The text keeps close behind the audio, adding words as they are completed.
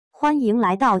欢迎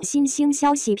来到新星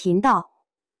消息频道，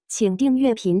请订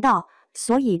阅频道，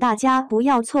所以大家不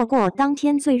要错过当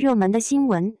天最热门的新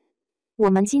闻。我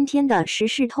们今天的时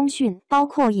事通讯包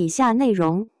括以下内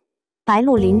容：白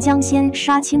鹿临江仙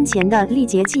杀青前的历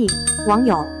劫记，网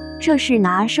友这是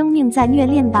拿生命在虐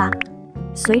恋吧？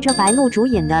随着白鹿主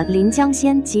演的临江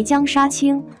仙即将杀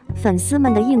青，粉丝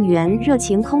们的应援热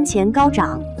情空前高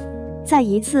涨。在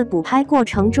一次补拍过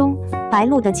程中，白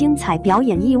鹿的精彩表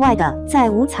演意外地在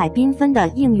五彩缤纷的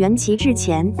应援旗帜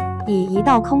前，以一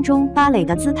道空中芭蕾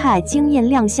的姿态惊艳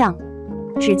亮相。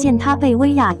只见她被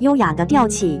威亚优雅地吊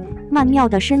起，曼妙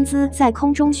的身姿在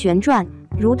空中旋转，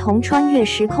如同穿越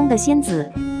时空的仙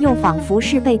子，又仿佛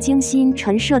是被精心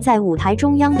陈设在舞台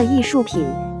中央的艺术品，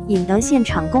引得现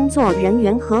场工作人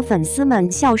员和粉丝们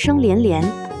笑声连连。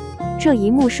这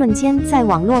一幕瞬间在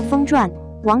网络疯转，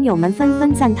网友们纷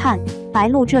纷赞叹：白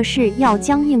鹿这是要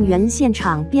将应援现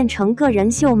场变成个人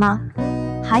秀吗？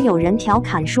还有人调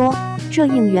侃说，这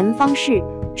应援方式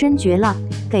真绝了，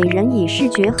给人以视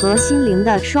觉和心灵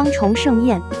的双重盛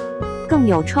宴。更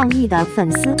有创意的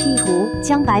粉丝 P 图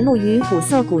将白鹿与古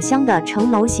色古香的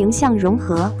城楼形象融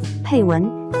合，配文：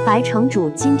白城主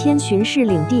今天巡视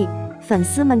领地，粉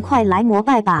丝们快来膜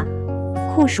拜吧！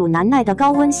酷暑难耐的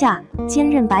高温下，坚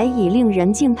韧白蚁令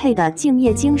人敬佩的敬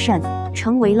业精神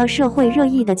成为了社会热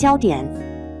议的焦点。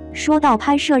说到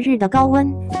拍摄日的高温，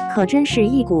可真是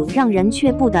一股让人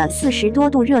却步的40多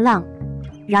度热浪。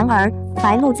然而，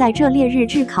白鹿在这烈日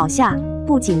炙烤下，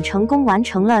不仅成功完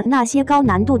成了那些高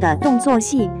难度的动作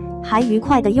戏，还愉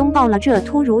快地拥抱了这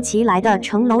突如其来的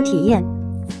城楼体验。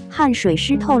汗水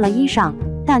湿透了衣裳，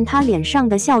但她脸上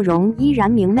的笑容依然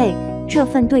明媚。这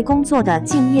份对工作的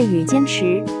敬业与坚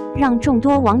持，让众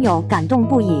多网友感动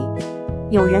不已。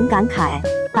有人感慨，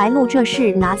白鹿这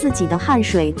是拿自己的汗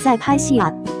水在拍戏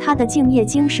啊，她的敬业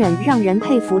精神让人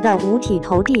佩服得五体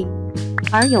投地。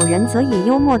而有人则以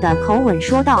幽默的口吻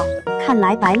说道，看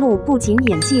来白鹿不仅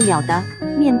演技了得，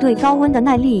面对高温的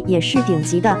耐力也是顶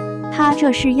级的，她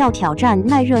这是要挑战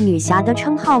耐热女侠的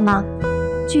称号吗？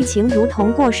剧情如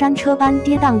同过山车般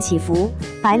跌宕起伏，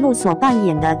白鹿所扮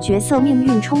演的角色命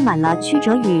运充满了曲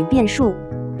折与变数。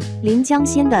临江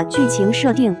仙的剧情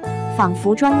设定仿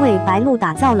佛专为白鹿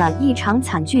打造了一场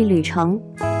惨剧旅程。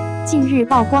近日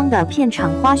曝光的片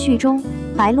场花絮中，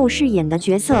白鹿饰演的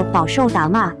角色饱受打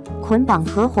骂、捆绑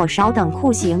和火烧等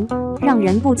酷刑，让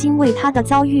人不禁为她的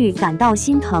遭遇感到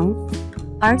心疼。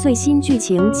而最新剧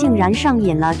情竟然上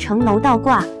演了城楼倒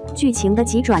挂，剧情的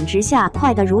急转直下，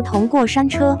快得如同过山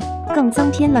车，更增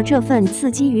添了这份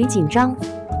刺激与紧张。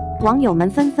网友们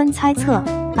纷纷猜测，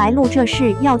白鹿这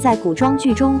是要在古装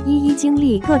剧中一一经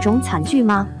历各种惨剧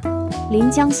吗？临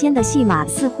江仙的戏码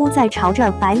似乎在朝着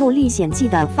《白鹿历险记》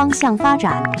的方向发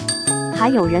展。还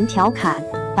有人调侃，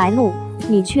白鹿，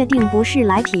你确定不是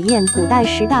来体验古代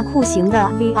10大酷刑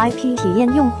的 VIP 体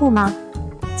验用户吗？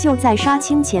就在杀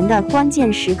青前的关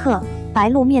键时刻，白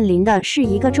鹿面临的是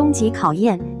一个终极考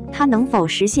验，她能否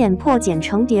实现破茧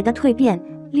成蝶的蜕变，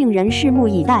令人拭目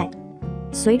以待。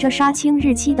随着杀青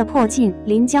日期的迫近，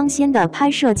临江仙的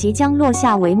拍摄即将落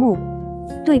下帷幕。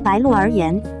对白鹿而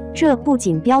言，这不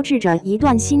仅标志着一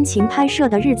段辛勤拍摄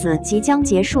的日子即将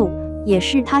结束，也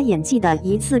是她演技的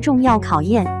一次重要考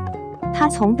验。她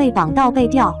从被绑到被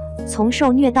吊，从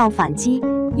受虐到反击，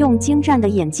用精湛的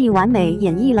演技完美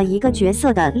演绎了一个角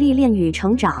色的历练与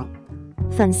成长。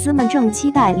粉丝们正期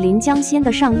待临江仙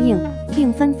的上映，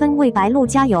并纷纷为白鹿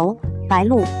加油。白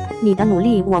鹿，你的努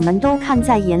力我们都看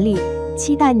在眼里，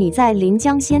期待你在临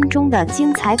江仙中的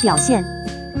精彩表现。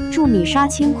祝你杀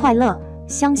青快乐，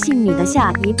相信你的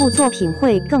下一部作品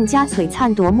会更加璀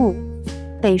璨夺目。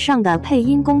北上的配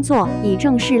音工作已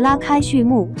正式拉开序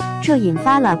幕，这引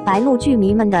发了白鹿剧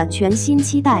迷们的全新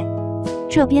期待。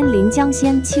这边临江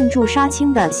仙庆祝杀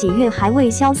青的喜悦还未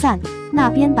消散，那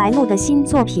边白鹿的新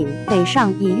作品北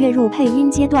上已跃入配音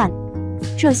阶段。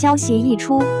这消息一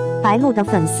出，白鹿的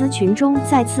粉丝群中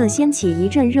再次掀起一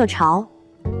阵热潮。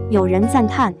有人赞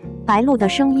叹白鹿的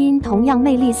声音同样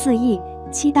魅力四溢，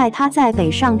期待她在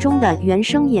北上中的原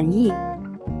声演绎。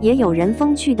也有人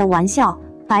风趣的玩笑，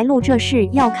白鹿这是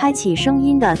要开启声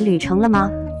音的旅程了吗？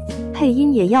配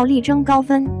音也要力争高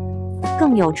分。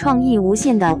更有创意无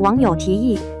限的网友提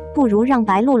议，不如让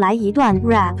白鹿来一段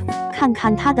rap， 看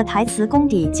看她的台词功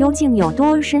底究竟有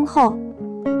多深厚。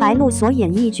白鹿所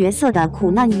演绎角色的苦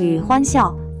难与欢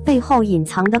笑，背后隐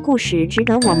藏的故事值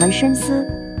得我们深思。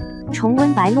重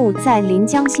温白鹿在临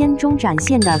江仙中展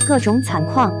现的各种惨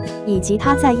况，以及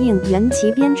她在应援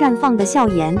旗边绽放的笑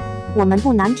颜，我们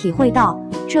不难体会到，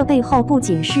这背后不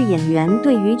仅是演员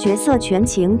对于角色全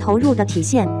情投入的体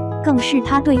现，更是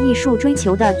他对艺术追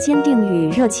求的坚定与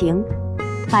热情。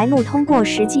白鹿通过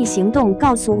实际行动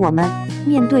告诉我们，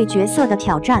面对角色的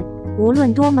挑战，无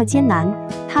论多么艰难，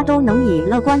她都能以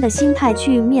乐观的心态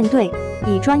去面对，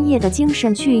以专业的精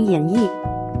神去演绎。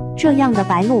这样的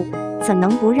白鹿，怎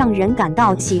能不让人感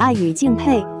到喜爱与敬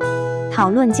佩？讨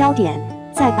论焦点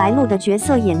在白鹿的角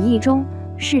色演绎中，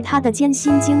是她的艰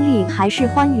辛经历，还是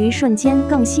欢愉瞬间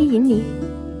更吸引你？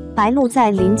白鹿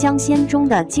在《临江仙》中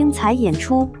的精彩演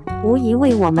出，无疑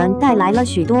为我们带来了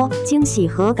许多惊喜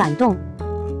和感动。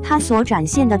她所展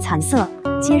现的惨色，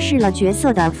揭示了角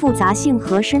色的复杂性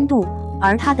和深度，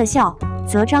而她的笑，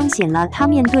则彰显了她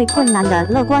面对困难的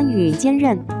乐观与坚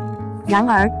韧。然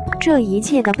而，这一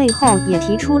切的背后也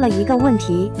提出了一个问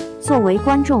题：作为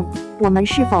观众，我们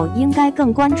是否应该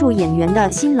更关注演员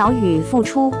的辛劳与付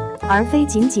出，而非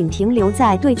仅仅停留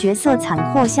在对角色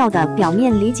惨或笑的表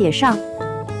面理解上？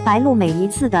白鹿每一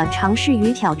次的尝试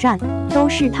与挑战，都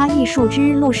是她艺术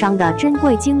之路上的珍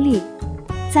贵经历。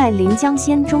在《临江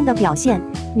仙》中的表现，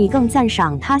你更赞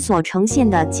赏她所呈现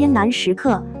的艰难时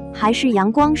刻，还是阳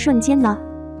光瞬间呢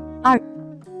？2.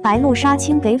 白鹿杀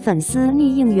青给粉丝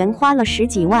逆应援花了10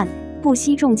几万，不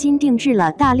惜重金定制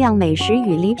了大量美食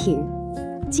与礼品。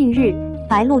近日，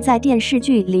白鹿在电视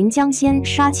剧《临江仙》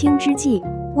杀青之际，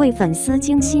为粉丝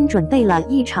精心准备了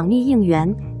一场逆应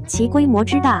援，其规模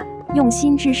之大，用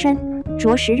心之深，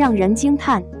着实让人惊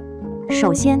叹。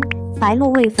首先，白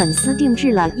鹿为粉丝定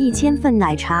制了1000份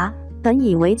奶茶，本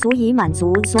以为足以满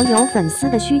足所有粉丝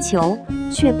的需求，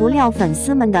却不料粉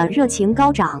丝们的热情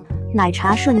高涨，奶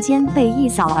茶瞬间被一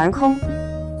扫而空。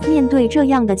面对这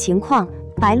样的情况，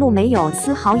白鹿没有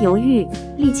丝毫犹豫，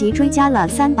立即追加了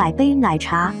300杯奶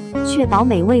茶，确保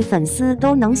每位粉丝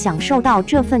都能享受到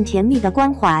这份甜蜜的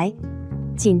关怀。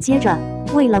紧接着，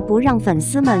为了不让粉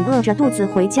丝们饿着肚子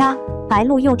回家，白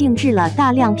鹿又定制了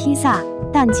大量披萨，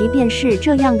但即便是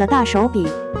这样的大手笔，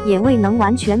也未能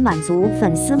完全满足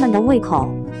粉丝们的胃口。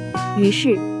于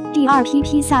是，第2批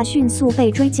披萨迅速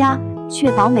被追加，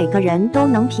确保每个人都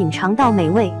能品尝到美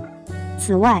味。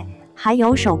此外，还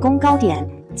有手工糕点、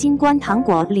金冠糖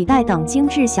果、礼袋等精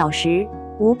致小食，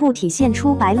无不体现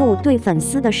出白鹿对粉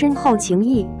丝的深厚情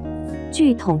谊。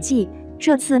据统计，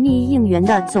这次逆应援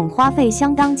的总花费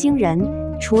相当惊人，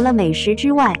除了美食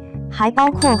之外，还包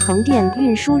括横店、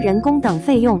运输、人工等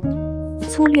费用。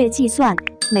粗略计算，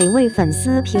每位粉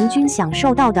丝平均享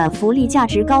受到的福利价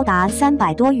值高达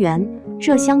300多元，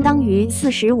这相当于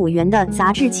45元的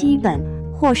杂志7本，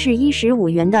或是15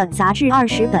元的杂志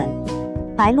20本。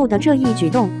白鹿的这一举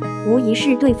动，无疑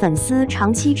是对粉丝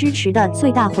长期支持的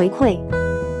最大回馈。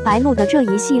白鹿的这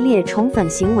一系列宠粉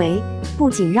行为，不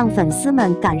仅让粉丝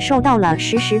们感受到了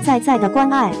实实在在的关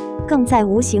爱，更在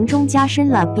无形中加深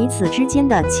了彼此之间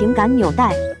的情感纽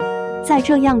带。在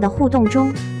这样的互动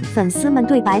中，粉丝们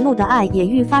对白鹿的爱也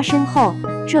愈发深厚。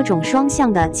这种双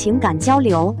向的情感交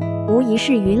流，无疑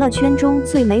是娱乐圈中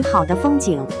最美好的风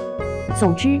景。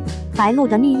总之，白鹿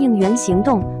的逆应援行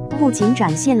动不仅展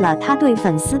现了她对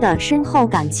粉丝的深厚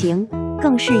感情，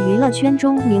更是娱乐圈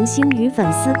中明星与粉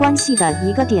丝关系的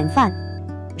一个典范。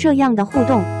这样的互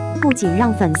动不仅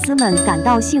让粉丝们感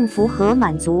到幸福和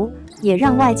满足，也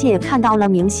让外界看到了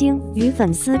明星与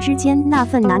粉丝之间那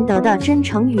份难得的真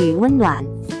诚与温暖。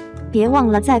别忘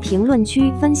了在评论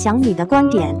区分享你的观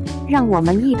点，让我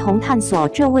们一同探索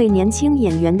这位年轻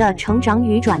演员的成长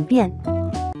与转变。